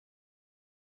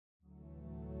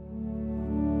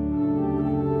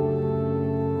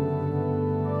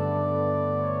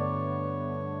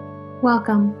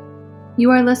Welcome. You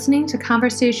are listening to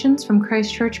Conversations from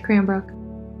Christ Church Cranbrook.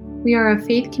 We are a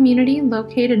faith community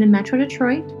located in Metro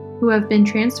Detroit who have been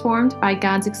transformed by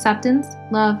God's acceptance,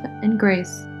 love, and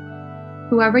grace.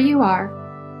 Whoever you are,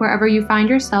 wherever you find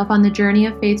yourself on the journey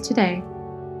of faith today,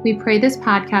 we pray this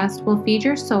podcast will feed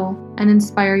your soul and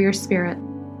inspire your spirit.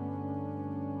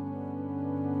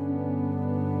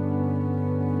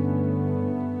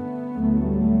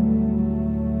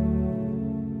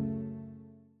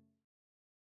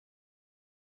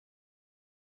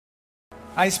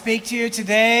 I speak to you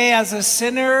today as a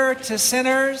sinner to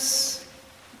sinners,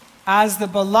 as the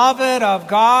beloved of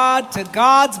God to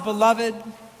God's beloved,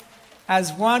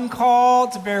 as one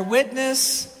called to bear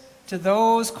witness to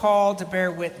those called to bear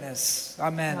witness.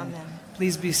 Amen. Amen.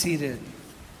 Please be seated.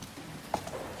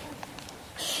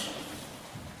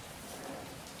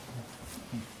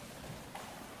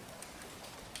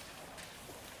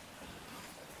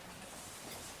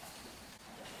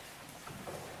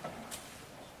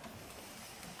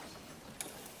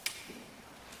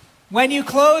 When you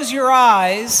close your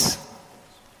eyes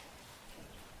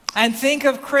and think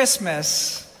of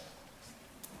Christmas,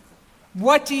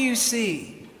 what do you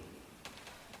see?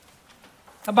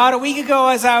 About a week ago,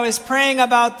 as I was praying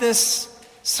about this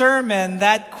sermon,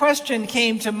 that question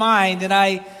came to mind, and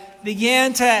I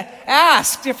began to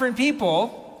ask different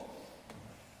people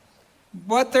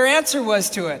what their answer was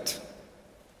to it.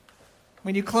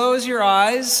 When you close your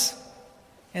eyes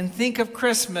and think of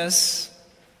Christmas,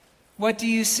 what do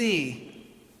you see?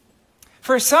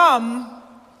 For some,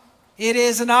 it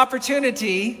is an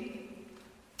opportunity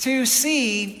to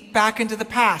see back into the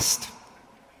past.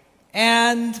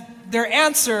 And their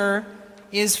answer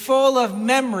is full of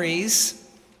memories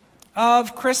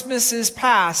of Christmases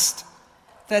past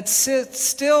that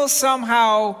still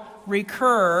somehow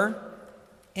recur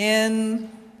in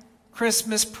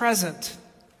Christmas present.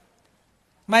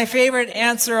 My favorite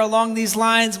answer along these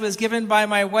lines was given by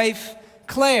my wife,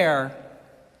 Claire.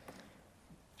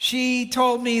 She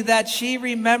told me that she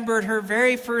remembered her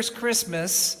very first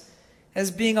Christmas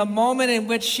as being a moment in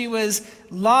which she was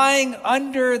lying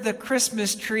under the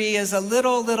Christmas tree as a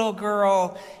little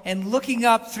girl and looking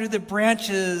up through the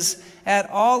branches at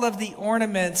all of the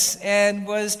ornaments, and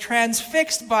was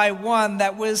transfixed by one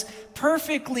that was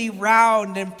perfectly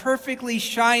round and perfectly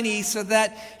shiny so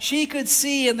that she could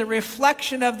see in the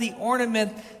reflection of the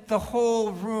ornament the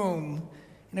whole room.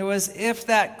 And it was as if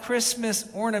that Christmas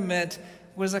ornament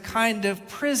was a kind of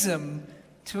prism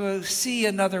to see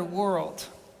another world.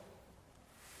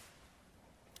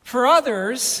 For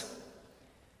others,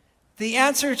 the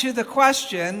answer to the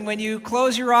question, when you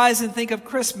close your eyes and think of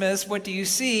Christmas, what do you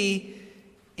see,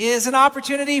 is an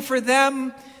opportunity for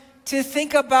them to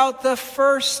think about the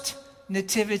first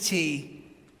nativity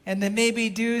and to maybe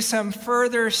do some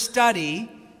further study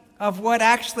of what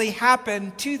actually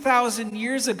happened 2,000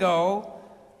 years ago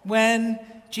when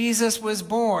Jesus was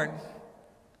born.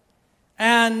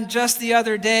 And just the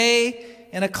other day,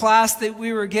 in a class that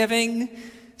we were giving,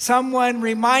 someone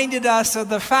reminded us of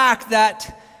the fact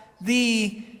that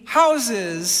the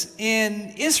houses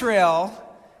in Israel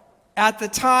at the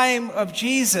time of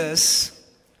Jesus,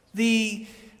 the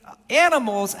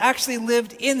animals actually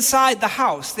lived inside the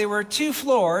house. There were 2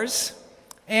 floors,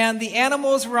 and the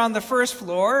animals were on the first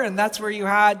floor, and that's where you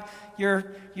had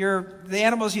the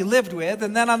animals you lived with.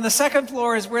 And then on the second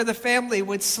floor is where the family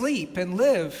would sleep and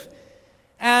live.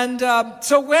 And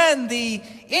so when the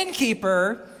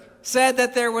innkeeper said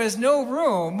that there was no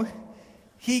room,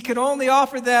 he could only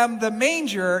offer them the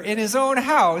manger in his own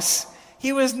house,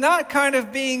 he was not kind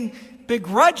of being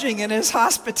begrudging in his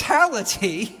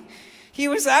hospitality. He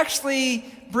was actually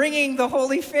bringing the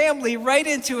Holy Family right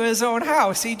into his own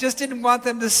house. He just didn't want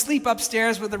them to sleep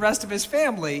upstairs with the rest of his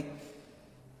family.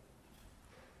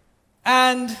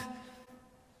 And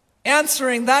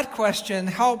answering that question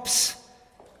helps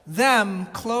them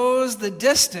close the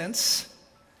distance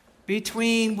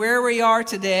between where we are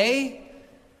today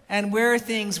and where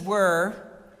things were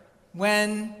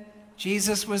when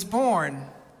Jesus was born.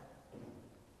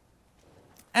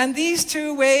 And these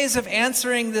 2 ways of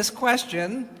answering this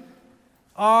question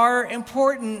are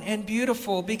important and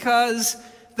beautiful because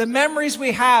the memories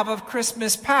we have of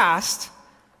Christmas past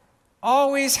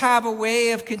always have a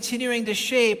way of continuing to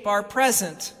shape our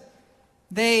present.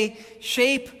 They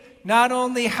shape not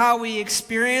only how we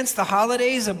experience the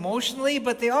holidays emotionally,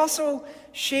 but they also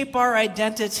shape our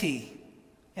identity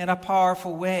in a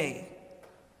powerful way.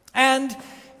 And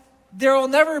there will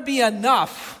never be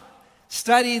enough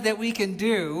study that we can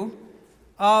do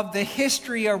of the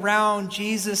history around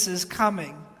Jesus'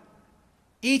 coming.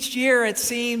 Each year it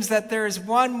seems that there's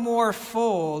one more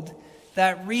fold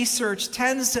that research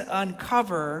tends to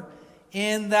uncover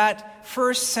in that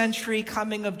first century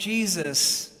coming of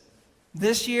Jesus.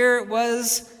 This year it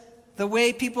was the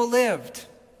way people lived.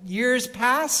 Years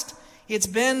past, it's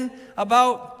been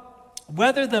about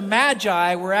whether the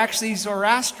Magi were actually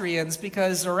Zoroastrians,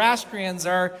 because Zoroastrians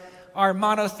are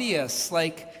monotheists,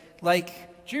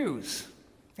 like Jews.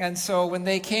 And so when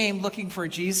they came looking for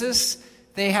Jesus,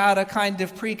 they had a kind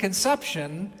of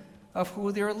preconception of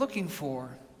who they were looking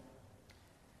for.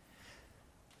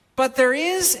 But there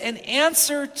is an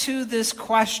answer to this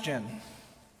question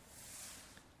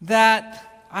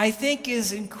that I think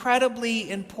is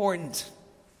incredibly important.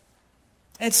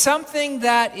 It's something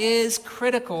that is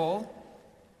critical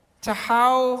to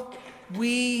how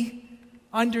we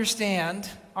understand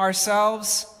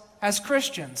ourselves as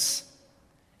Christians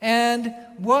and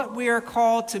what we are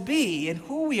called to be and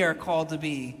who we are called to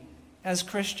be as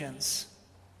Christians.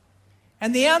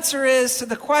 And the answer is to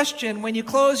the question, when you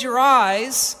close your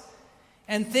eyes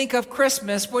and think of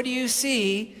Christmas, what do you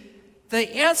see?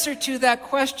 The answer to that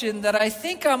question that I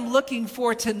think I'm looking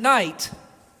for tonight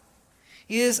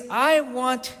is I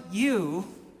want you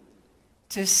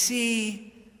to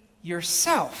see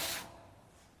yourself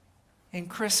in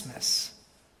Christmas.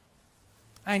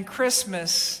 And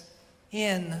Christmas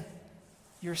in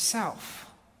yourself.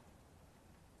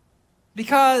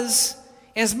 Because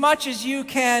as much as you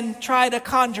can try to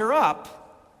conjure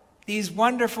up these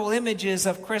wonderful images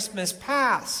of Christmas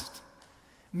past,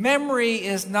 memory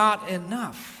is not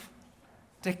enough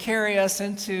to carry us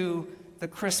into the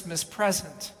Christmas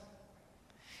present.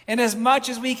 And as much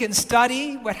as we can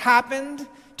study what happened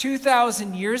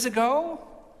 2,000 years ago,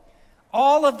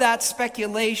 all of that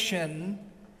speculation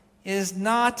is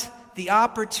not the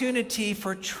opportunity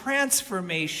for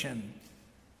transformation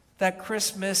that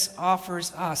Christmas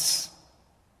offers us.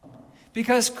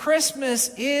 Because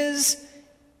Christmas is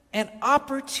an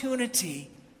opportunity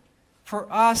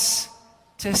for us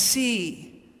to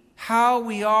see how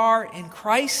we are in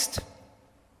Christ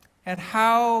and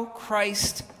how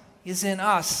Christ is in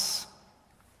us.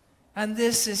 And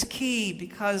this is key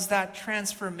because that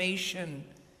transformation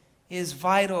is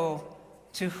vital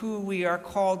to who we are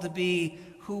called to be,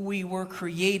 who we were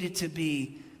created to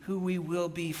be, who we will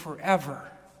be forever.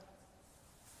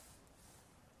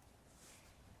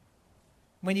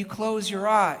 When you close your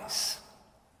eyes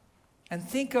and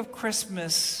think of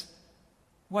Christmas,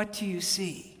 what do you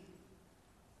see?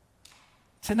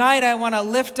 Tonight I want to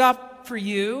lift up for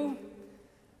you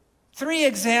 3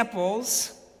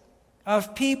 examples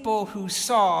of people who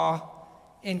saw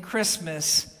in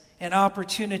Christmas an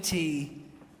opportunity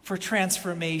for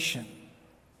transformation.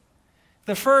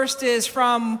 The first is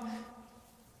from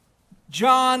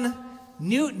John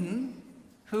Newton,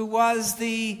 who was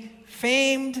the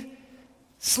famed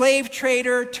slave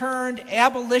trader turned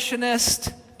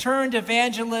abolitionist turned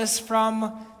evangelist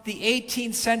from the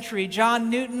 18th century. John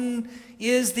Newton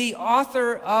is the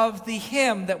author of the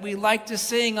hymn that we like to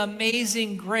sing,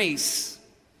 Amazing Grace.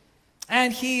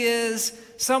 And he is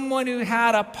someone who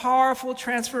had a powerful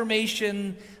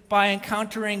transformation by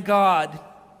encountering God.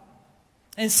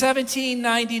 In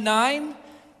 1799,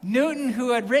 Newton,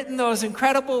 who had written those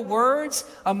incredible words,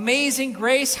 Amazing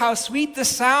Grace, how sweet the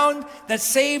sound that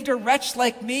saved a wretch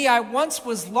like me. I once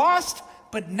was lost,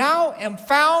 but now am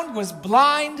found, was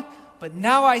blind, but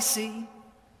now I see.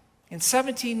 In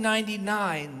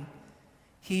 1799,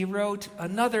 he wrote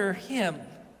another hymn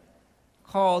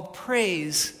called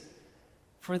Praise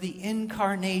for the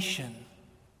Incarnation.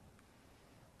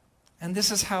 And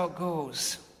this is how it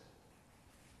goes.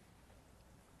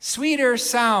 Sweeter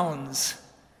sounds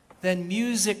than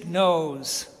music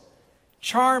knows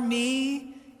charm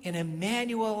me in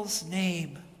Emmanuel's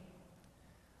name.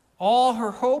 All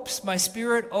her hopes my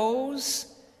spirit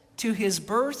owes to his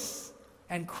birth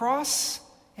and cross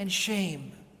and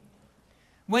shame.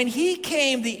 When he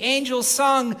came, the angels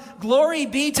sung, Glory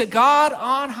be to God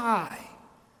on high.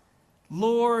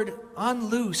 Lord,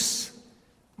 unloose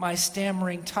my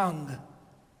stammering tongue.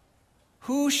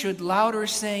 Who should louder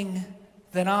sing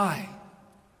than I?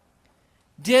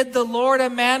 Did the Lord a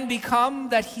man become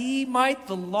that he might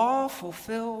the law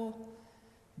fulfill,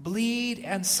 bleed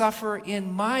and suffer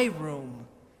in my room?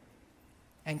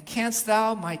 And canst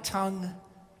thou my tongue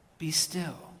be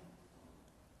still?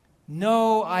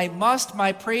 No, I must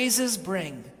my praises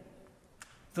bring,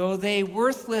 though they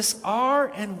worthless are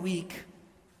and weak.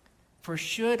 For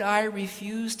should I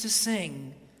refuse to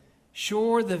sing,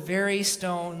 sure the very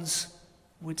stones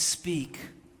would speak.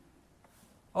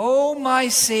 O my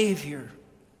Savior,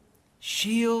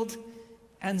 shield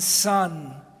and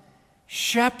son,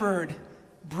 shepherd,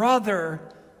 brother,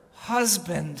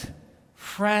 husband,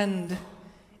 friend,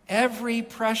 every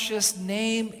precious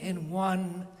name in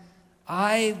one,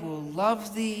 I will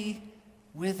love thee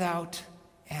without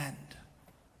end.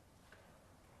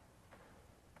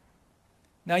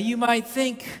 Now you might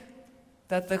think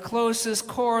that the closest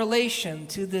correlation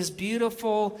to this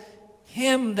beautiful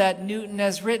hymn that Newton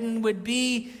has written would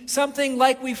be something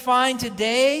like we find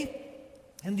today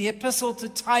in the Epistle to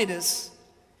Titus,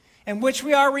 in which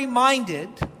we are reminded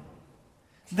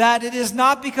that it is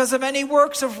not because of any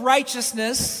works of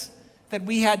righteousness that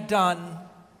we had done,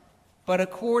 but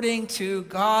according to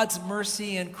God's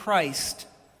mercy in Christ,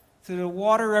 through the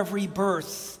water of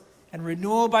rebirth and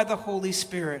renewal by the Holy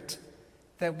Spirit,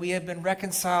 that we have been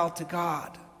reconciled to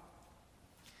God.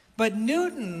 But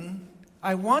Newton,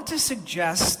 I want to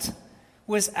suggest,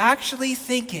 was actually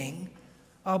thinking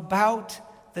about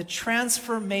the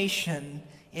transformation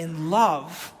in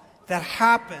love that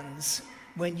happens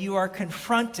when you are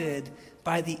confronted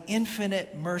by the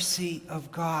infinite mercy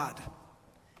of God.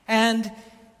 And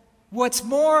what's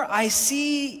more, I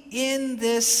see in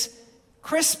this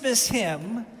Christmas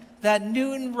hymn that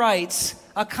Newton writes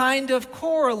a kind of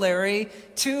corollary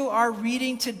to our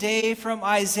reading today from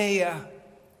Isaiah.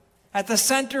 At the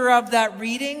center of that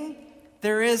reading,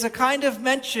 there is a kind of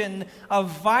mention of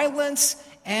violence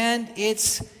and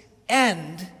its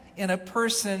end in a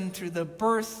person through the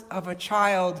birth of a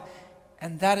child,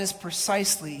 and that is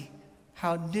precisely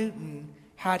how Newton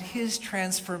had his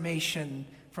transformation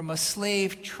from a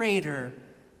slave trader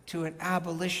to an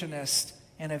abolitionist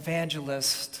and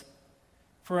evangelist.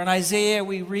 For in Isaiah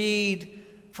we read,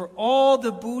 "For all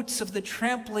the boots of the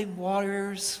trampling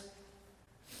warriors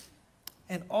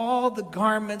and all the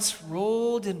garments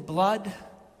rolled in blood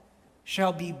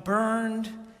shall be burned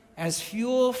as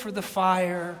fuel for the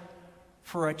fire,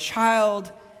 for a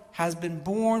child has been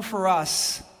born for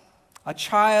us, a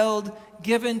child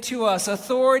given to us.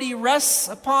 Authority rests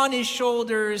upon his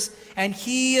shoulders, and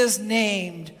he is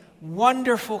named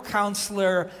Wonderful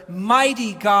Counselor,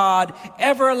 Mighty God,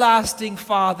 Everlasting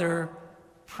Father,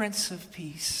 Prince of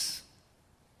Peace."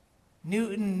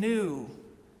 Newton knew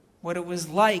what it was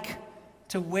like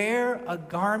to wear a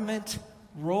garment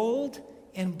rolled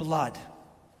in blood.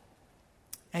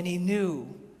 And he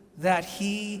knew that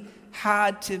he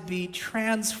had to be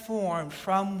transformed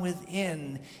from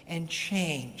within and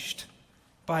changed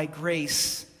by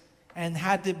grace, and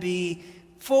had to be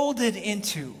folded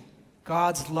into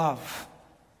God's love.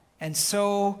 And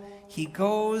so he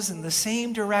goes in the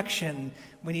same direction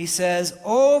when he says,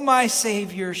 "O my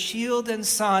Savior, shield and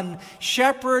son,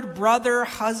 shepherd, brother,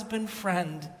 husband,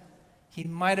 friend." He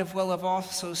might have well have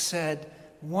also said,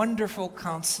 "Wonderful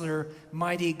Counselor,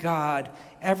 Mighty God,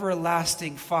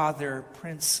 Everlasting Father,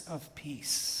 Prince of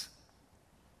Peace."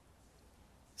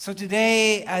 So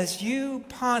today, as you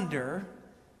ponder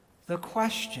the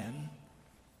question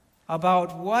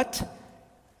about what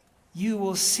you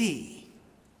will see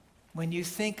when you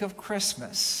think of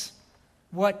Christmas,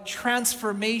 what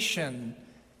transformation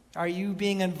are you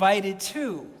being invited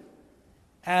to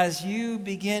as you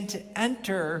begin to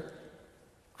enter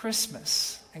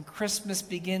Christmas, and Christmas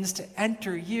begins to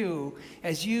enter you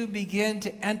as you begin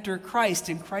to enter Christ,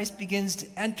 and Christ begins to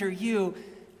enter you?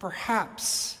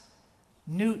 Perhaps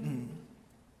Newton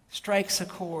strikes a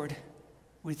chord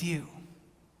with you,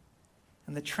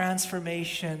 and the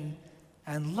transformation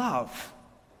and love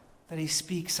that he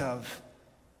speaks of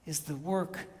is the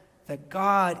work that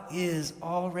God is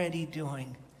already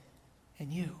doing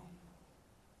in you.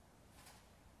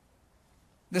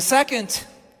 The second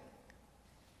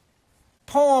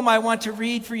poem I want to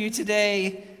read for you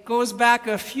today goes back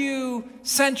a few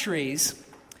centuries.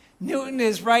 Newton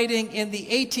is writing in the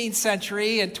 18th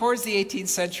century and towards the 18th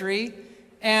century,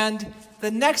 and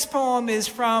the next poem is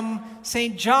from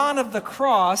St. John of the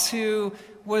Cross, who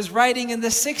was writing in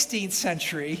the 16th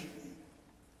century.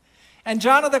 And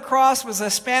John of the Cross was a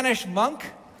Spanish monk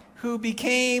who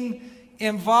became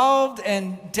involved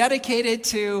and dedicated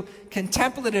to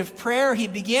contemplative prayer. He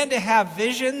began to have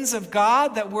visions of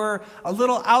God that were a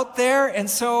little out there, and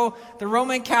so the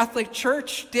Roman Catholic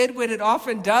Church did what it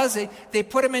often does. They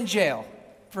put him in jail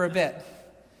for a bit.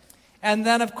 And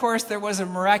then, of course, there was a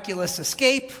miraculous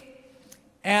escape,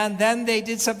 and then they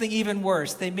did something even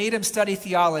worse. They made him study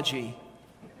theology.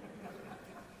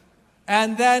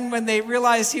 And then when they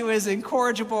realized he was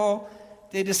incorrigible,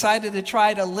 they decided to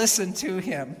try to listen to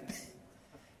him.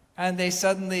 And they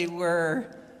suddenly were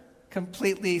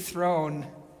completely thrown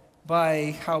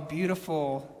by how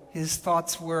beautiful his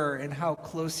thoughts were and how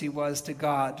close he was to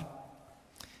God.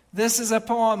 This is a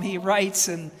poem he writes,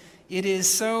 and it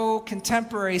is so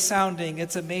contemporary sounding,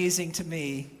 it's amazing to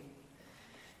me.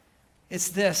 It's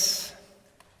this: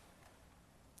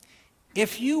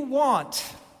 "If you want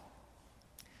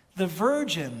the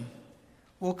virgin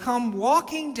will come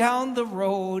walking down the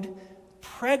road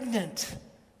pregnant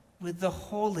with the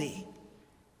holy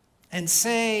and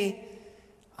say,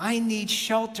 I need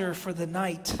shelter for the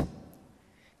night.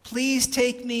 Please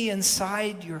take me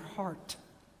inside your heart.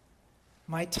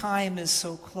 My time is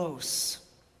so close.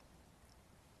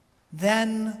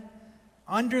 Then,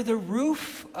 under the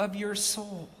roof of your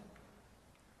soul,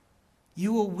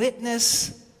 you will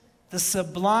witness the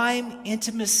sublime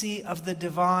intimacy of the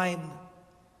divine,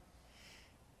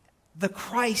 the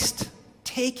Christ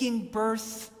taking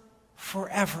birth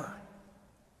forever.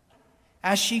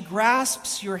 As she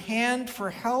grasps your hand for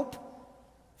help,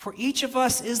 for each of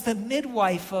us is the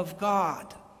midwife of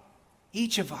God,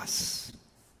 each of us.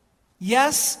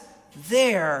 Yes,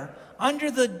 there,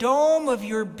 under the dome of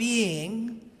your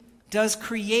being, does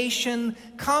creation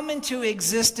come into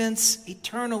existence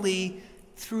eternally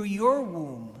through your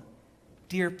womb,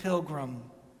 dear pilgrim,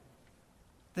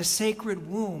 the sacred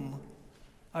womb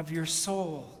of your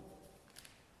soul.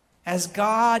 As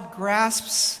God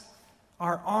grasps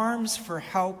our arms for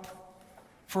help,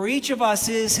 for each of us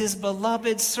is his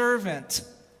beloved servant,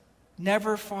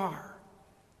 never far.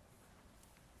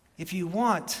 If you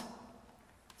want,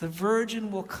 the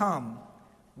virgin will come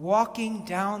walking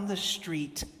down the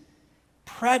street,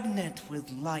 pregnant with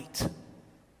light,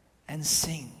 and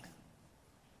sing.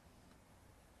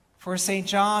 For St.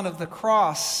 John of the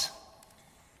Cross,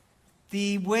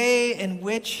 the way in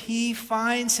which he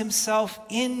finds himself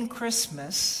in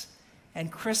Christmas,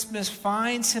 and Christmas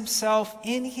finds himself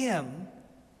in him,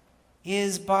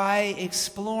 is by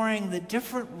exploring the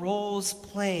different roles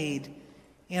played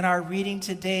in our reading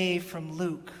today from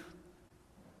Luke.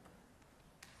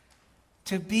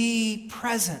 To be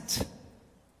present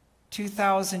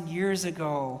 2,000 years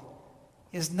ago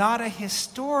is not a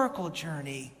historical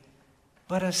journey,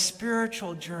 but a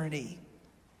spiritual journey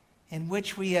in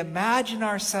which we imagine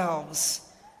ourselves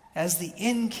as the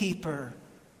innkeeper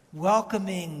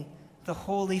welcoming the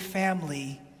Holy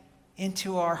Family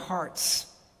into our hearts,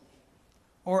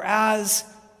 or as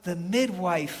the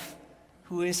midwife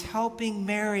who is helping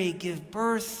Mary give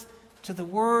birth to the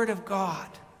Word of God,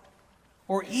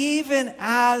 or even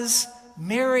as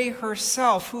Mary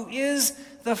herself, who is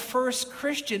the first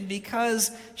Christian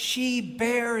because she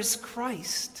bears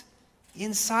Christ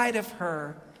inside of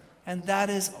her, and that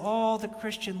is all the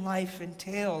Christian life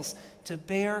entails, to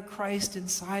bear Christ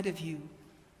inside of you.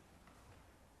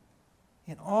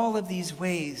 In all of these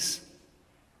ways,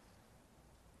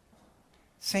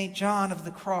 St. John of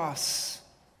the Cross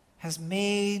has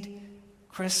made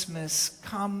Christmas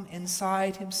come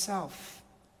inside himself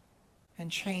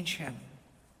and change him.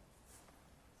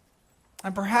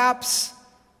 And perhaps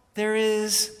there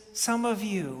is some of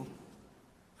you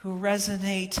who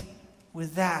resonate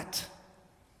with that.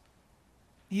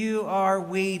 You are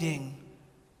waiting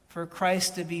for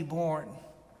Christ to be born.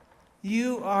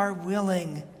 You are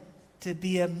willing to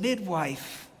be a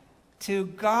midwife to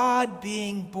God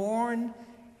being born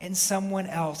in someone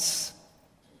else.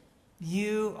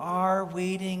 You are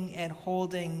waiting and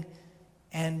holding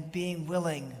and being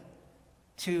willing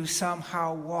to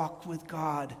somehow walk with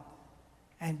God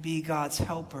and be God's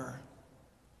helper.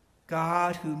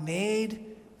 God who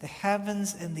made the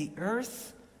heavens and the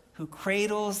earth, who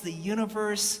cradles the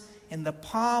universe in the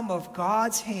palm of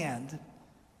God's hand,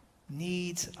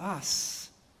 needs us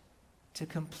to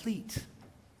complete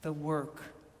the work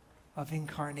of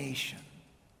incarnation.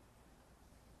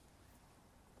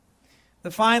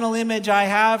 The final image I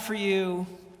have for you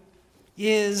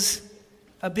is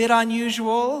a bit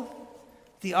unusual.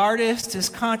 The artist is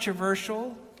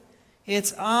controversial.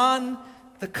 It's on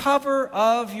the cover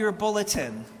of your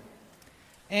bulletin,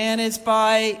 and it's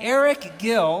by Eric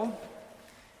Gill,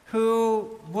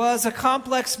 who was a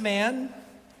complex man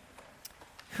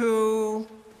who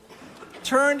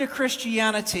turned to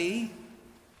Christianity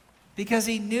because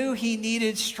he knew he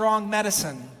needed strong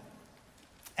medicine,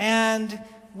 and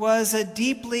was a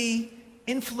deeply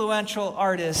influential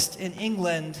artist in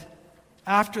England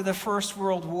after the First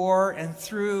World War and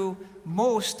through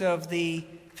most of the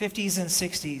 50s and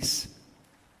 60s.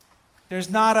 There's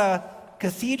not a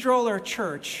cathedral or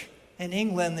church in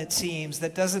England, it seems,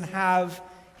 that doesn't have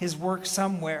his work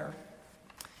somewhere.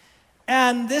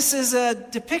 And this is a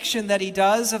depiction that he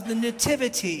does of the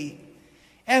Nativity.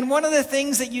 And one of the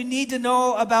things that you need to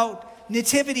know about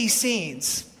nativity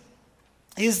scenes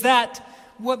is that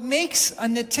what makes a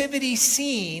nativity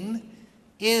scene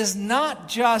is not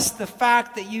just the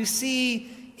fact that you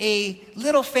see a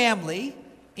little family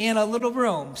in a little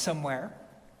room somewhere,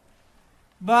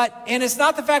 and it's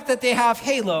not the fact that they have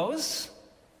halos.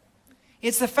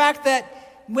 It's the fact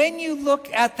that when you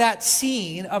look at that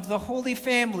scene of the Holy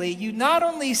Family, you not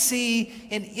only see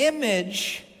an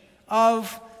image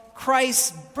of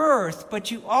Christ's birth,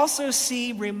 but you also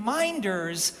see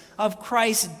reminders of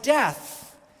Christ's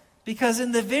death. Because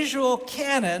in the visual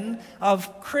canon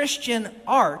of Christian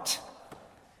art,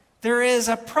 there is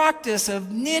a practice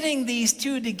of knitting these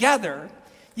two together.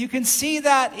 You can see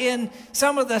that in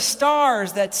some of the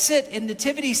stars that sit in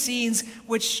nativity scenes,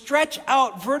 which stretch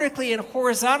out vertically and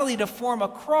horizontally to form a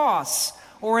cross,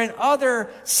 or in other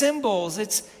symbols.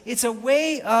 It's a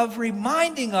way of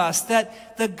reminding us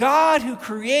that the God who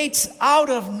creates out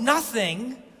of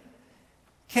nothing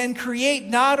can create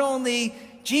not only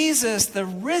Jesus, the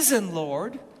risen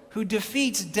Lord, who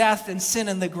defeats death and sin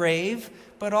and the grave,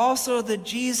 but also the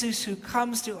Jesus who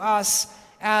comes to us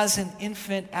as an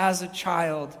infant, as a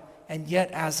child, and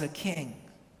yet as a king.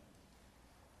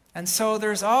 And so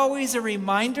there's always a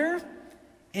reminder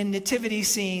in nativity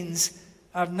scenes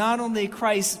of not only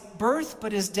Christ's birth,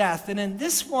 but his death. And in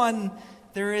this one,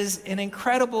 there is an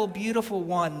incredible, beautiful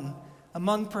one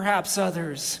among perhaps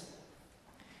others.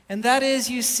 And that is,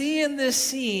 you see in this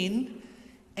scene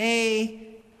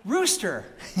a rooster.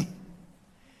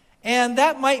 And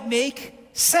that might make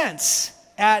sense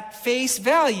at face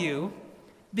value,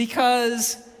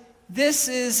 because this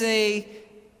is a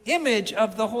image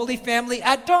of the Holy Family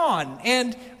at dawn.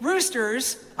 And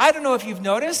roosters, I don't know if you've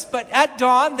noticed, but at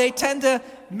dawn they tend to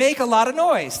make a lot of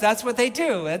noise. That's what they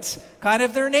do. It's kind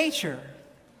of their nature.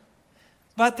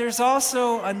 But there's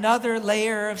also another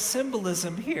layer of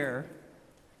symbolism here,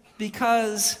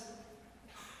 because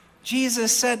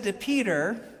Jesus said to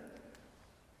Peter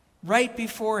right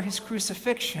before his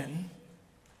crucifixion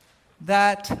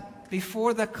that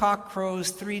before the cock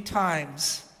crows 3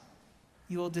 times,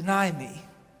 you will deny me.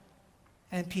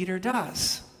 And Peter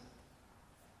does.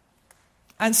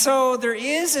 And so there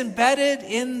is embedded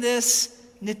in this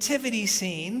nativity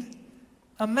scene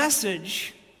a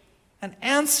message, an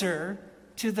answer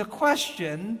to the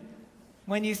question,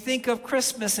 when you think of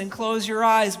Christmas and close your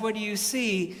eyes, what do you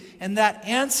see? And that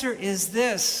answer is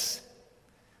this: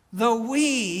 though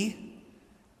we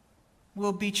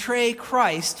will betray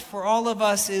Christ, for all of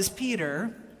us is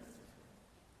Peter,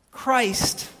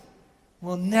 Christ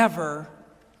will never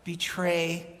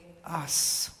betray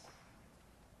us.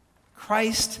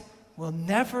 Christ will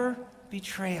never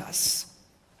betray us.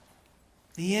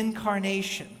 The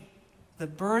incarnation, the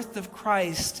birth of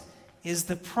Christ, is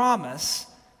the promise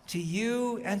to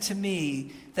you and to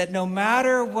me that no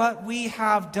matter what we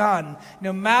have done,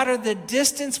 no matter the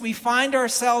distance we find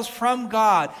ourselves from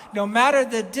God, no matter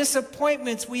the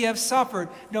disappointments we have suffered,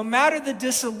 no matter the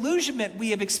disillusionment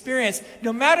we have experienced,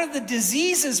 no matter the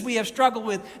diseases we have struggled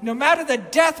with, no matter the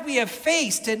death we have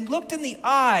faced and looked in the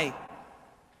eye,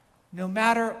 no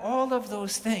matter all of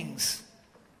those things,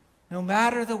 no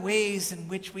matter the ways in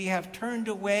which we have turned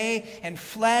away and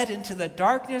fled into the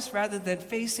darkness rather than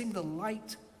facing the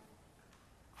light,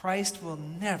 Christ will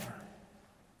never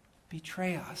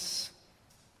betray us.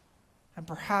 And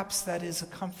perhaps that is a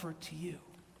comfort to you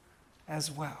as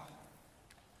well.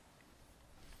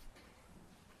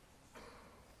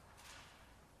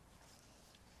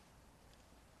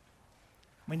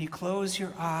 When you close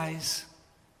your eyes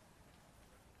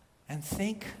and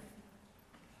think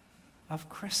of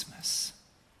Christmas,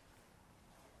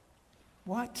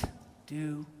 what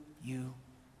do you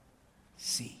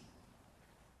see?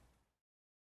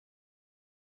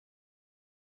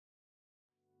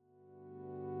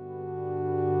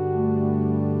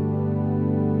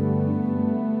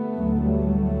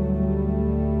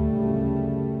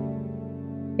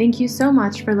 Thank you so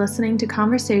much for listening to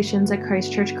Conversations at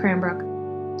Christ Church Cranbrook.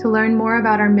 To learn more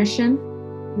about our mission,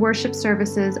 worship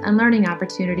services, and learning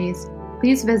opportunities,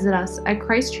 please visit us at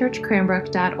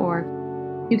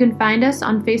christchurchcranbrook.org. You can find us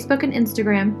on Facebook and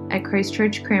Instagram at Christ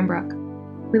Church Cranbrook.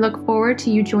 We look forward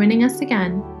to you joining us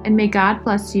again, and may God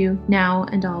bless you now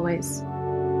and always.